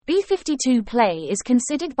B52 Play is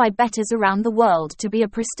considered by bettors around the world to be a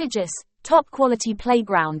prestigious, top-quality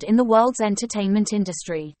playground in the world's entertainment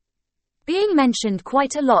industry. Being mentioned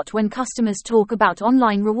quite a lot when customers talk about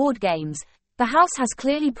online reward games, the house has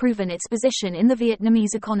clearly proven its position in the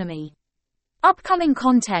Vietnamese economy. Upcoming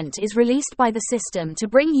content is released by the system to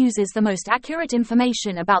bring users the most accurate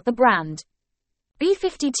information about the brand.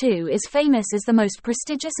 B52 is famous as the most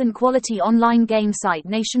prestigious and quality online game site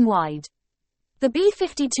nationwide. The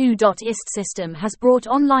b52.ist system has brought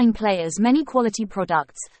online players many quality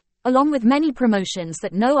products, along with many promotions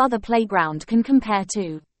that no other playground can compare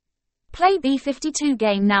to. Play B52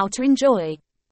 game now to enjoy.